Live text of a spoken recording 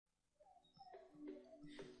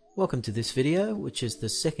Welcome to this video, which is the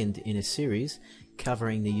second in a series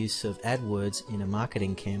covering the use of AdWords in a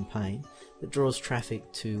marketing campaign that draws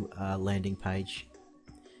traffic to a landing page.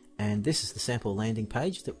 And this is the sample landing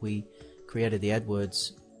page that we created the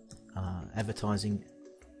AdWords advertising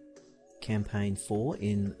campaign for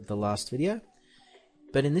in the last video.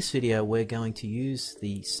 But in this video we're going to use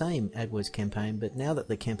the same AdWords campaign, but now that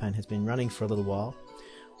the campaign has been running for a little while,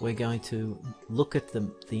 we're going to look at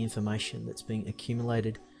the information that's being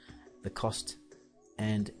accumulated, the cost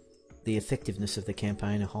and the effectiveness of the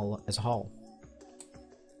campaign as a whole.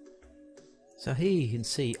 So here you can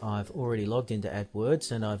see I've already logged into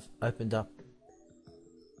AdWords and I've opened up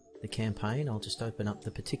the campaign. I'll just open up the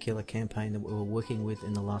particular campaign that we were working with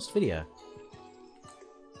in the last video.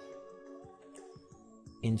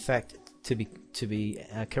 In fact, to be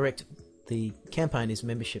correct, the campaign is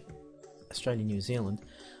membership Australia New Zealand.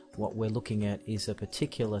 What we're looking at is a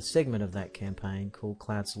particular segment of that campaign called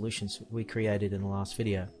Cloud Solutions we created in the last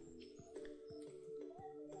video.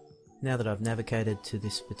 Now that I've navigated to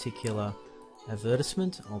this particular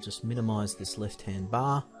advertisement, I'll just minimize this left hand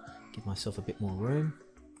bar, give myself a bit more room.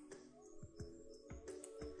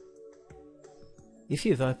 If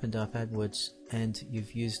you've opened up AdWords and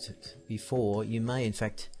you've used it before, you may in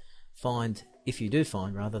fact find, if you do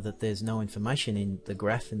find rather, that there's no information in the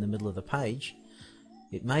graph in the middle of the page.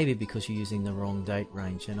 It may be because you're using the wrong date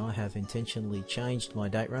range, and I have intentionally changed my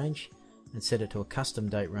date range and set it to a custom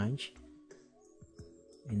date range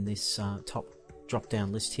in this top drop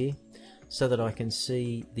down list here, so that I can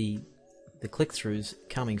see the click-throughs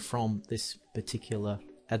coming from this particular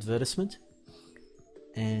advertisement.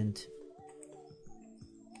 And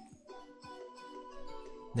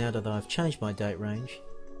now that I've changed my date range,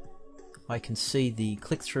 I can see the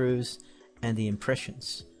click-throughs and the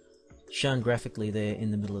impressions shown graphically there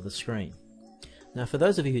in the middle of the screen. Now, for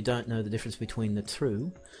those of you who don't know the difference between the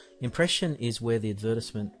two, impression is where the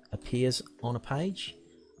advertisement appears on a page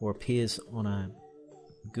or appears on a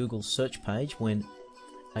Google search page when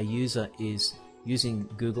a user is using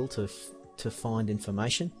Google to find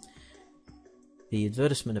information. The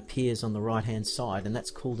advertisement appears on the right hand side, and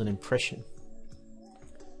that's called an impression.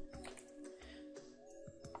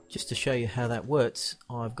 Just to show you how that works,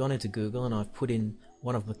 I've gone into Google and I've put in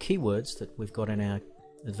one of the keywords that we've got in our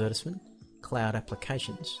advertisement, cloud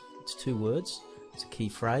applications. It's 2 words, it's a key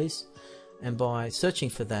phrase, and by searching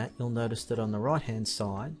for that, you'll notice that on the right hand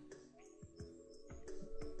side,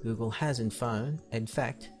 Google has in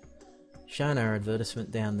fact shown our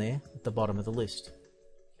advertisement down there at the bottom of the list.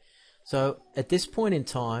 So at this point in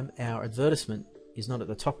time, our advertisement is not at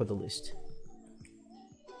the top of the list.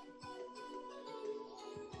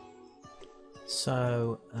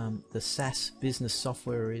 So the SaaS business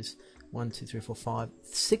software is 1, 2, 3, 4, 5,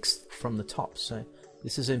 6th from the top. So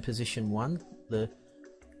this is in position 1, the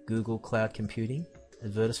Google Cloud Computing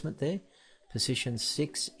advertisement there. Position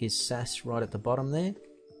 6 is SaaS right at the bottom there.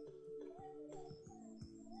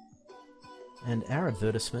 And our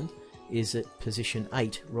advertisement is at position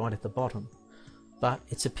 8 right at the bottom. But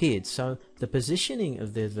it's appeared. So the positioning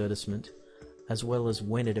of the advertisement, as well as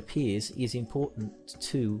when it appears, is important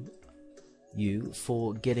to you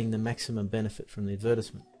for getting the maximum benefit from the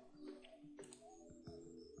advertisement.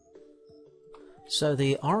 So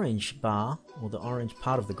the orange bar, or the orange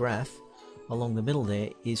part of the graph along the middle there,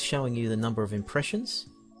 is showing you the number of impressions,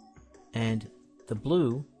 and the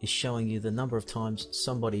blue is showing you the number of times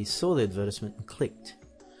somebody saw the advertisement and clicked.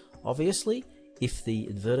 Obviously, if the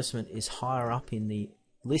advertisement is higher up in the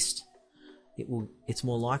list, it's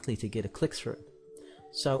more likely to get a click-through.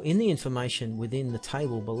 So in the information within the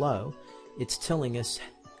table below, it's telling us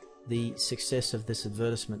the success of this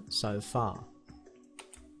advertisement so far.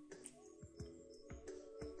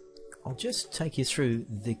 I'll just take you through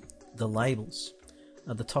the labels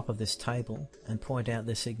at the top of this table and point out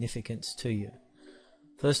their significance to you.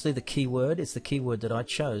 Firstly, the keyword is the keyword that I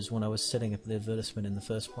chose when I was setting up the advertisement in the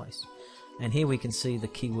first place. And here we can see the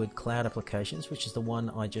keyword cloud applications, which is the one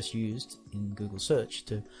I just used in Google search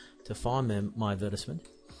to find my advertisement.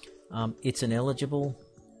 It's an eligible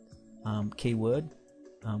keyword.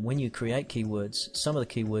 When you create keywords, some of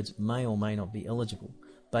the keywords may or may not be eligible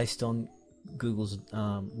based on Google's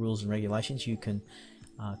rules and regulations. You can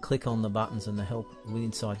click on the buttons and the help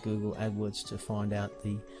inside Google AdWords to find out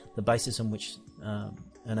the basis on which a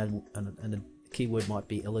keyword might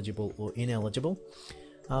be eligible or ineligible.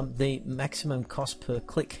 The maximum cost per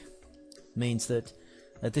click means that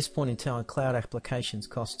at this point in time, cloud applications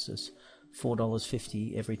costs us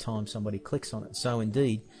 $4.50 every time somebody clicks on it. So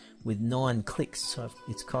indeed, with 9 clicks,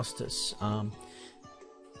 it's cost us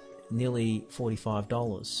nearly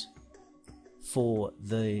 $45 for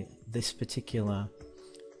this particular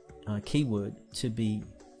keyword to be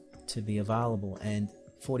available, and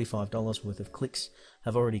 $45 worth of clicks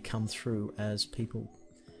have already come through as people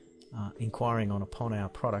inquiring upon our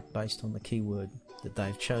product based on the keyword that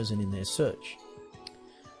they've chosen in their search.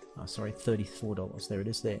 Sorry, $34. There it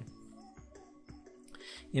is there.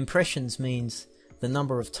 Impressions means the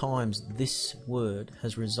number of times this word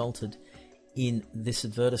has resulted in this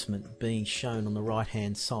advertisement being shown on the right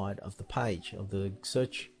hand side of the page, of the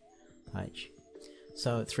search page.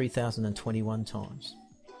 So 3,021 times.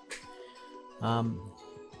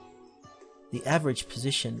 The average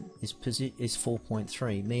position is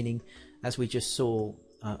 4.3, meaning, as we just saw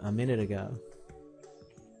a minute ago,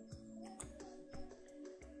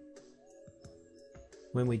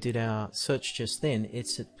 when we did our search just then,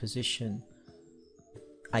 it's at position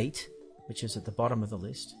 8, which is at the bottom of the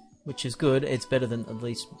list, which is good. It's better than at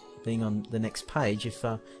least being on the next page. If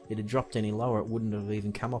it had dropped any lower, it wouldn't have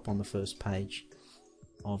even come up on the first page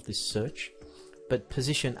of this search. But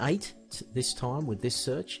position 8 this time with this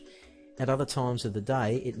search. At other times of the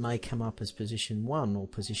day, it may come up as position 1 or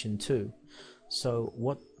position 2. So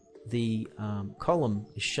what the column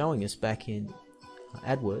is showing us back in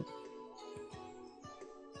Adwords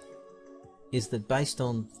is that based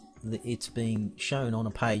on it's being shown on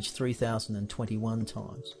a page 3,021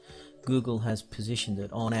 times, Google has positioned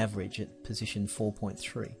it on average at position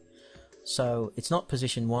 4.3. So it's not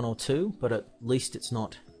position 1 or 2, but at least it's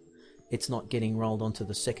not getting rolled onto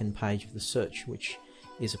the second page of the search, which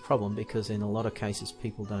is a problem because in a lot of cases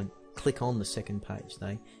people don't click on the second page.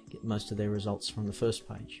 They get most of their results from the first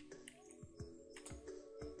page.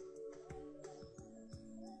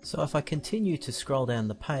 So if I continue to scroll down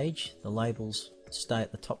the page, the labels stay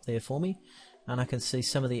at the top there for me, and I can see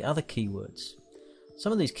some of the other keywords.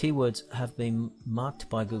 Some of these keywords have been marked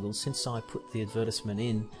by Google since I put the advertisement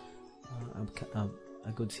in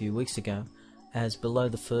a good few weeks ago as below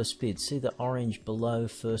the first bid. See the orange below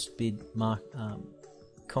first bid mark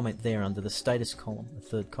comment there under the status column, the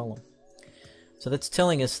third column. So that's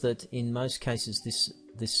telling us that in most cases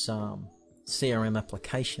this CRM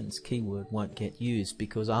applications keyword won't get used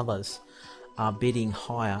because others are bidding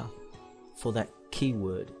higher for that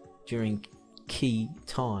keyword during key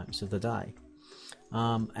times of the day.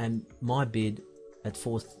 And my bid at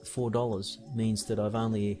 $4 means that I've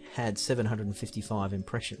only had 755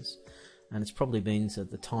 impressions, and it's probably been at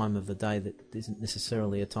the time of the day that isn't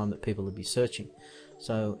necessarily a time that people would be searching.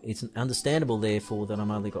 So it's understandable therefore that I'm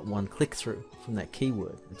only got one click through from that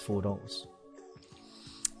keyword at $4.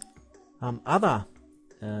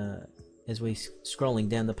 As we're scrolling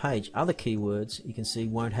down the page, other keywords you can see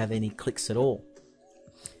won't have any clicks at all.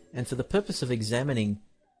 And for the purpose of examining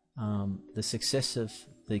the success of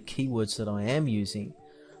the keywords that I am using,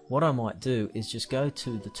 what I might do is just go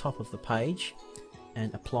to the top of the page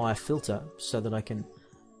and apply a filter so that I can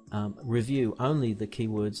review only the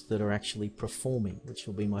keywords that are actually performing, which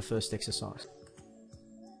will be my first exercise.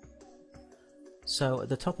 So at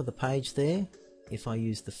the top of the page there, if I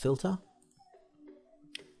use the filter,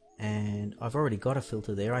 and I've already got a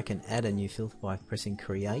filter there, I can add a new filter by pressing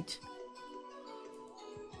create.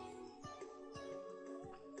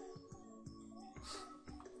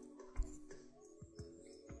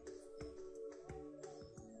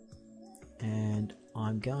 And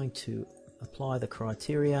I'm going to apply the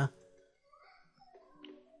criteria,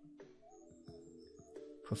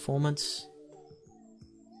 performance,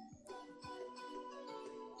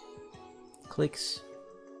 clicks,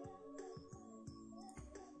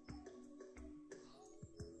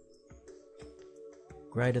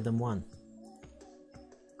 greater than 1,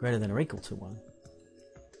 greater than or equal to 1.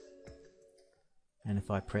 And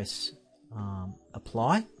if I press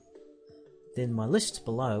apply, then my lists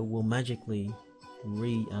below will magically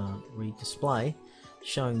re-display,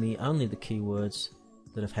 showing me only the keywords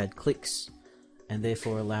that have had clicks, and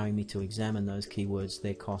therefore allowing me to examine those keywords,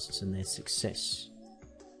 their costs and their success.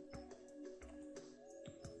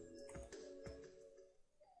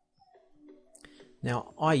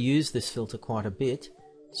 Now I use this filter quite a bit,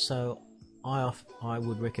 so I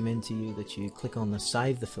would recommend to you that you click on the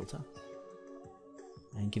save the filter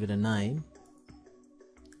and give it a name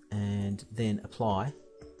and then apply,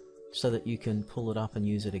 so that you can pull it up and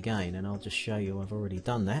use it again. And I'll just show you I've already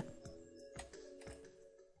done that.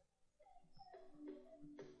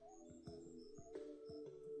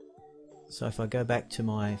 So if I go back to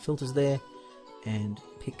my filters there and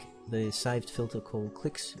pick the saved filter called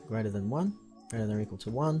clicks greater than 1, greater than or equal to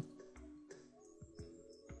 1,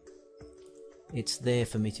 it's there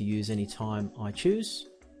for me to use any time I choose.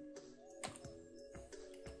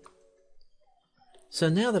 So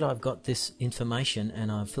now that I've got this information and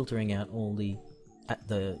I'm filtering out all the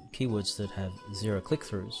the keywords that have 0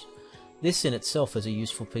 click-throughs. This in itself is a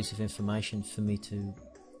useful piece of information for me to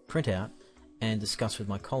print out and discuss with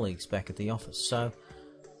my colleagues back at the office. So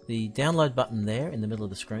the download button there in the middle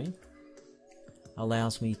of the screen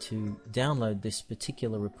allows me to download this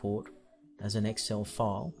particular report as an Excel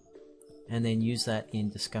file and then use that in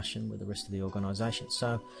discussion with the rest of the organization.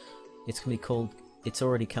 So it's going to be called, it's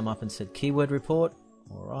already come up and said keyword report.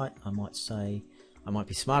 Alright, I might say, I might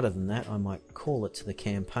be smarter than that, I might call it to the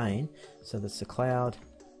campaign. So that's the cloud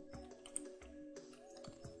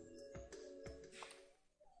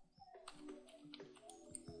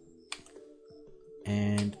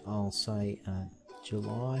and I'll say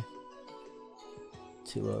July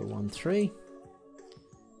 2013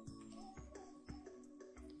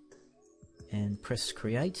 and press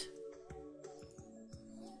create,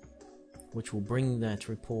 which will bring that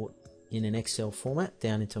report in an Excel format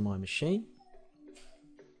down into my machine.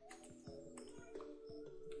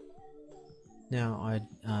 Now I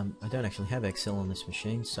don't actually have Excel on this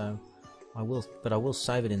machine, so I will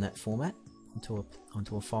save it in that format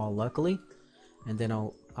onto a file locally, and then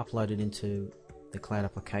I'll upload it into the cloud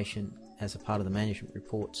application as a part of the management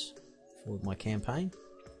reports for my campaign.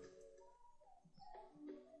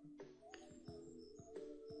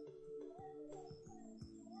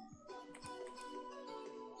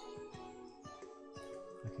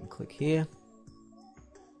 I can click here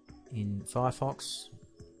in Firefox,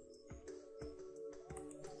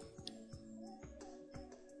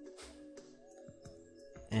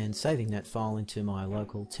 and saving that file into my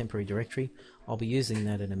local temporary directory. I'll be using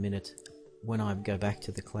that in a minute when I go back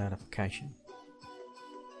to the cloud application.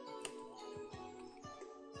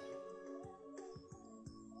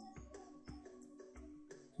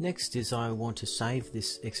 Next is I want to save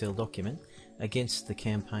this Excel document against the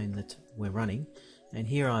campaign that we're running, and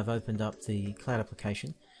here I've opened up the cloud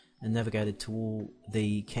application and navigated to all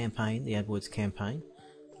the campaign, the Adwords campaign,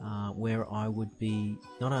 where I would be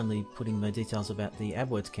not only putting my details about the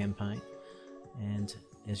Adwords campaign, and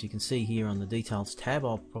as you can see here on the details tab,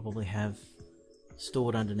 I'll probably have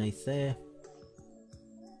stored underneath there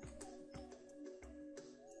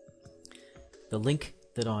the link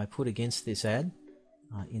that I put against this ad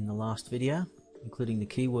in the last video, including the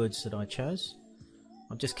keywords that I chose.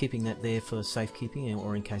 I'm just keeping that there for safekeeping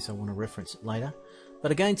or in case I want to reference it later.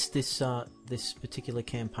 But against this this particular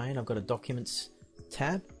campaign, I've got a Documents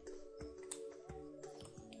tab,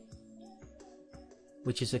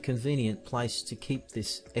 which is a convenient place to keep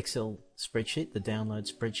this Excel spreadsheet, the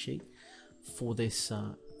download spreadsheet for this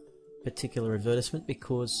particular advertisement,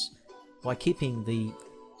 because by keeping the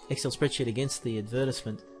Excel spreadsheet against the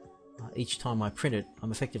advertisement each time I print it,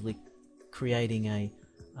 I'm effectively creating a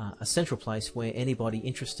central place where anybody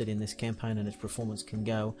interested in this campaign and its performance can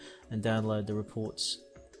go and download the reports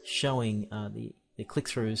showing the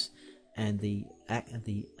click-throughs and the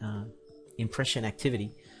impression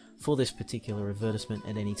activity for this particular advertisement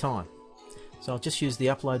at any time. So I'll just use the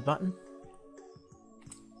upload button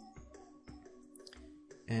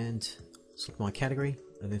and select my category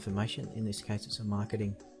of information. In this case it's a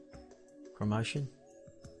marketing promotion.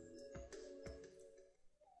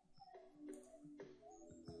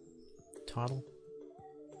 Title.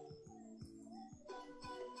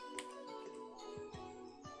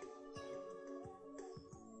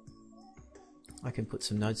 I can put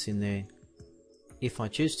some notes in there if I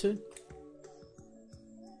choose to.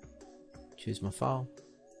 Choose my file.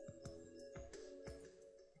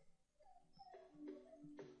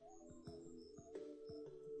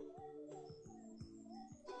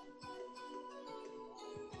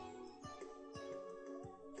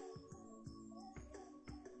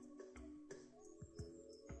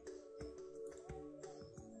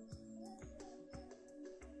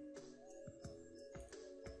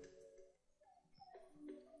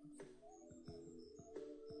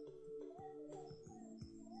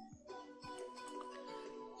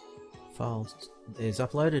 File is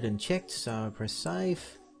uploaded and checked, so I press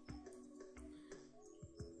save,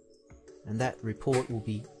 and that report will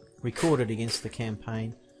be recorded against the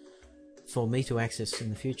campaign for me to access in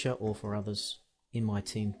the future or for others in my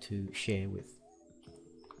team to share with.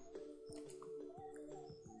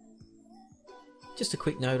 Just a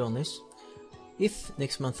quick note on this: if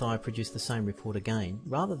next month I produce the same report again,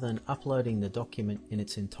 rather than uploading the document in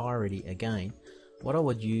its entirety again, what I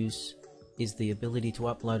would use is the ability to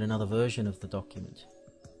upload another version of the document.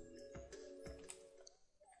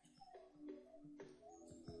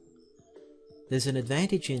 There's an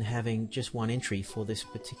advantage in having just one entry for this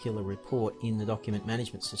particular report in the document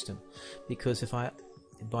management system, because if I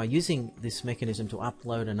by using this mechanism to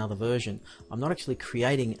upload another version, I'm not actually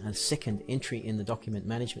creating a second entry in the document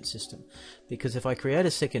management system, because if I create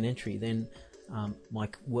a second entry, then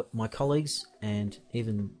my colleagues and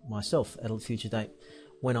even myself at a future date,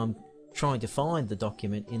 when I'm trying to find the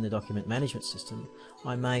document in the document management system,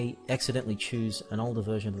 I may accidentally choose an older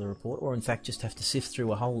version of the report, or in fact just have to sift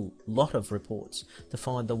through a whole lot of reports to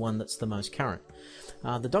find the one that's the most current.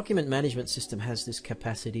 The document management system has this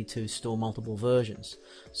capacity to store multiple versions.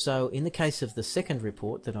 So in the case of the second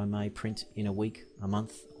report that I may print in a week, a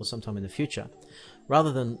month, or sometime in the future,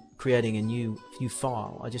 rather than creating a new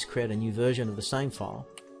file, I just create a new version of the same file,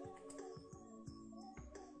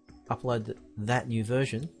 upload that new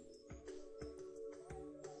version,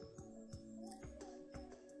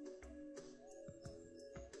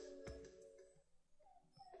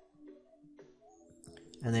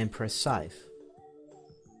 and then press save.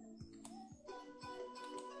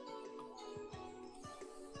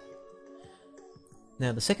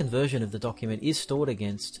 Now the second version of the document is stored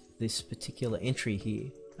against this particular entry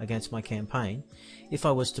here, against my campaign. If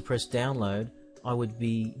I was to press download, I would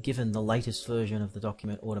be given the latest version of the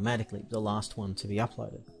document automatically, the last one to be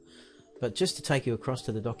uploaded. But just to take you across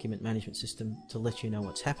to the document management system to let you know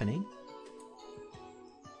what's happening,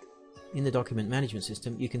 in the document management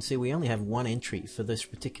system, you can see we only have one entry for this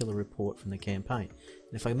particular report from the campaign.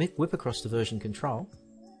 And if I whip across to version control,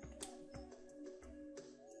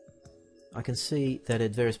 I can see that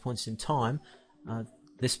at various points in time,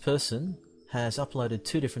 this person has uploaded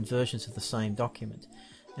two different versions of the same document.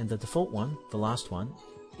 And the default one, the last one,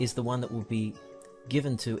 is the one that will be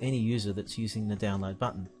given to any user that's using the download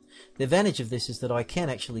button. The advantage of this is that I can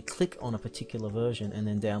actually click on a particular version and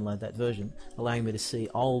then download that version, allowing me to see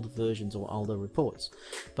old versions or older reports.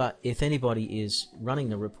 But if anybody is running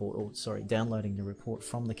the report, or sorry, downloading the report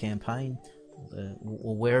from the campaign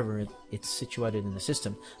or wherever it's situated in the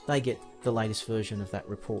system, they get the latest version of that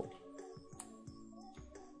report.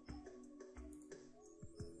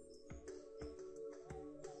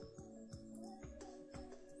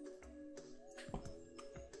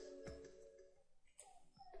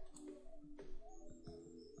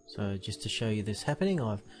 So just to show you this happening,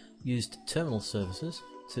 I've used terminal services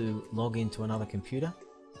to log into another computer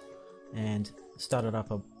and started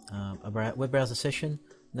up a web browser session,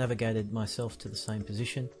 navigated myself to the same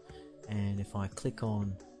position, and if I click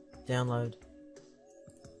on download,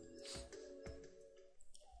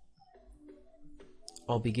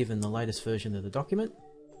 I'll be given the latest version of the document,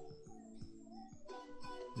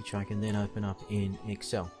 which I can then open up in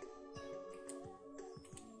Excel.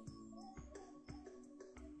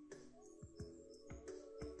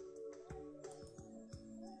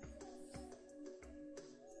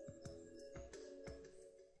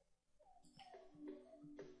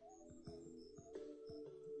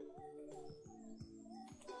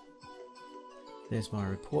 There's my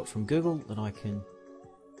report from Google that I can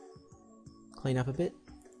clean up a bit,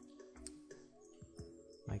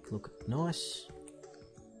 make look nice,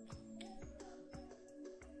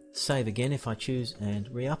 save again if I choose,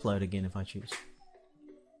 and re-upload again if I choose.